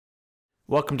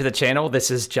Welcome to the channel. This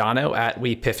is Jono at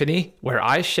Wepiphany, where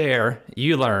I share,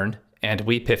 you learn, and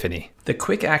Wepiphany. The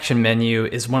quick action menu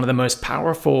is one of the most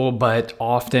powerful but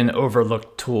often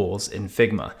overlooked tools in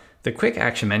Figma. The quick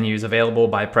action menu is available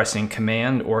by pressing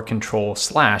Command or Control/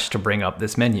 to bring up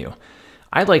this menu.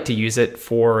 I like to use it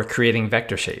for creating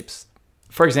vector shapes.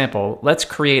 For example, let's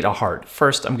create a heart.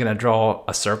 First, I'm going to draw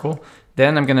a circle.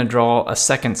 Then I'm going to draw a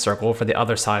second circle for the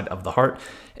other side of the heart.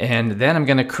 And then I'm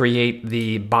going to create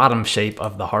the bottom shape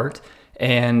of the heart.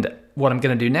 And what I'm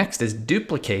going to do next is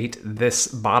duplicate this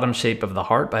bottom shape of the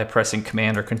heart by pressing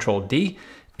Command or Control D.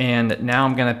 And now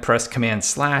I'm going to press Command/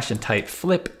 and type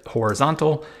flip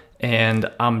horizontal,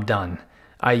 and I'm done.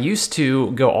 I used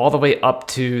to go all the way up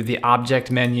to the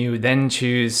object menu, then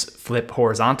choose flip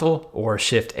horizontal or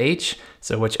Shift H.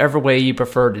 So whichever way you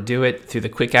prefer to do it, through the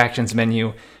quick actions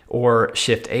menu or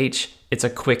Shift H, it's a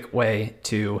quick way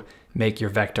to make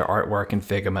your vector artwork in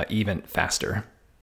Figma even faster.